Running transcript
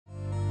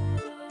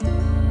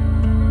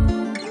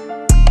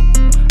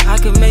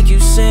could make you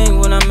sing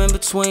when I'm in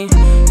between.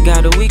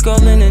 Got a week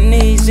all in the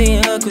knees,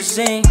 eating her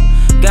cuisine.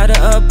 Got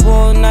her up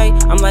all night,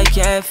 I'm like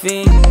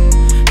caffeine.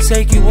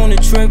 Take you on a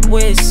trip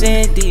with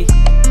Sandy.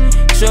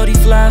 Shorty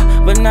fly,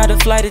 but not a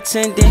flight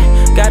attendant.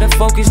 Gotta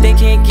focus, they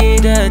can't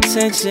get her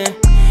attention.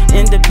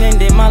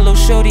 Independent, my little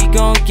shorty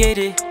gon' get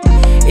it.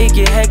 It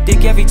get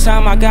hectic every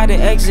time I gotta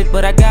exit,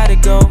 but I gotta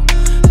go.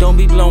 Don't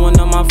be blowing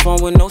up my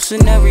phone with no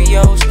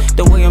scenarios.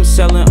 The way I'm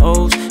selling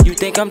O's, you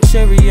think I'm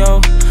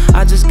Cheerio.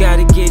 I just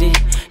gotta get it,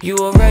 you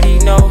already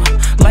know.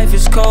 Life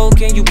is cold,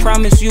 can you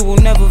promise you will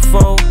never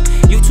fold?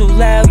 You too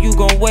loud, you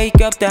gon'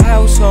 wake up the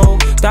household.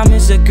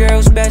 Diamonds a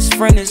girl's best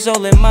friend is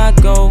all in my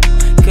goal.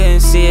 Couldn't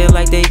see it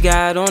like they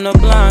got on a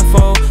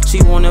blindfold.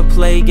 She wanna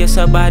play, guess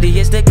her body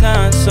is the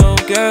console.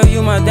 Girl,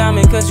 you my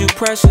diamond cause you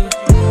pressure.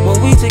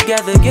 When we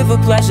together, give her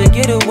pleasure,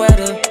 get her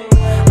wetter.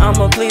 I'm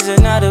a pleaser,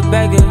 not a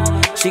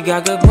beggar. She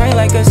got good brain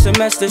like a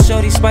semester.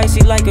 Shorty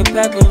spicy like a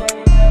pepper.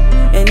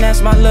 And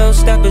that's my little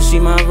stepper, she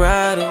my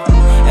rider.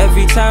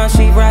 Every time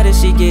she ride it,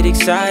 she get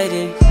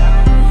excited.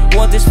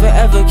 Want this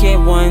forever,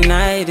 can't one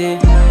night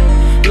it.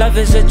 Love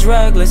is a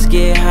drug, let's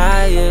get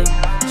higher.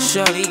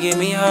 Shorty give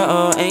me her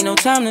all, ain't no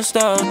time to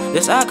stall.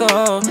 This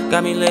alcohol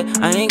got me lit,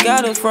 I ain't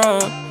got a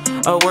fraud.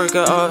 A work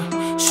of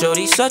art,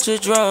 shorty such a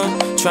draw.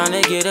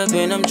 Tryna get up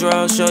in them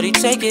drawers, shorty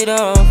take it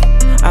off.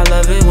 I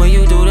love it when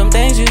you do them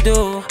things you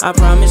do. I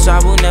promise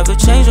I will never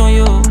change on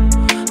you.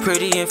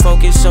 Pretty and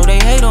focused so they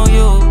hate on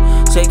you.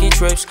 Taking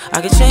trips,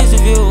 I can change the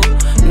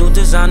view. New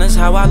designers,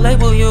 how I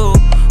label you.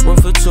 Room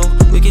for two,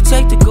 we can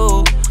take the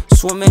cool.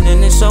 Swimming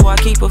in it so I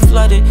keep her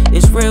flooded.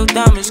 It's real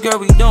diamonds, girl,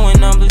 we doing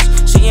numbers.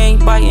 She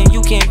ain't biting,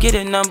 you can't get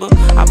a number.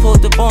 I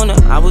pulled up on her,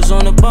 I was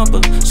on the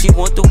bumper. She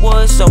want the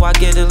wood, so I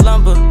get the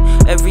lumber.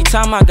 Every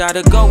time I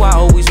gotta go, I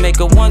always make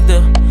her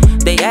wonder.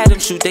 They at them,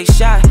 shoot they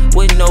shot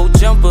with no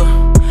jumper.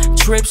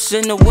 Trips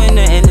in the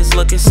winter and it's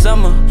looking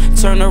summer.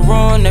 Turn her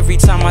on every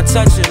time I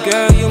touch her.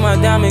 Girl, you my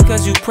diamond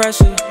cause you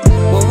pressure.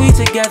 When we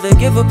together,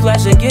 give her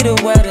pleasure, get her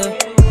wetter.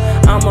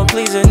 I'm a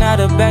pleaser, not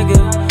a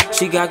beggar.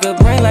 She got good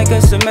brain like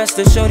a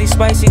semester. Shorty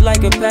spicy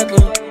like a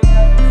pepper.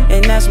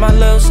 And that's my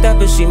little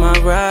stepper, she my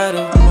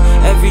rider.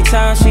 Every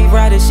time she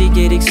ride it, she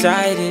get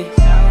excited.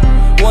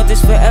 Want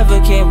this forever,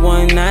 can't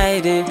one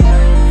night it.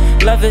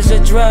 Love is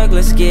a drug,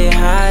 let's get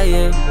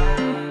higher.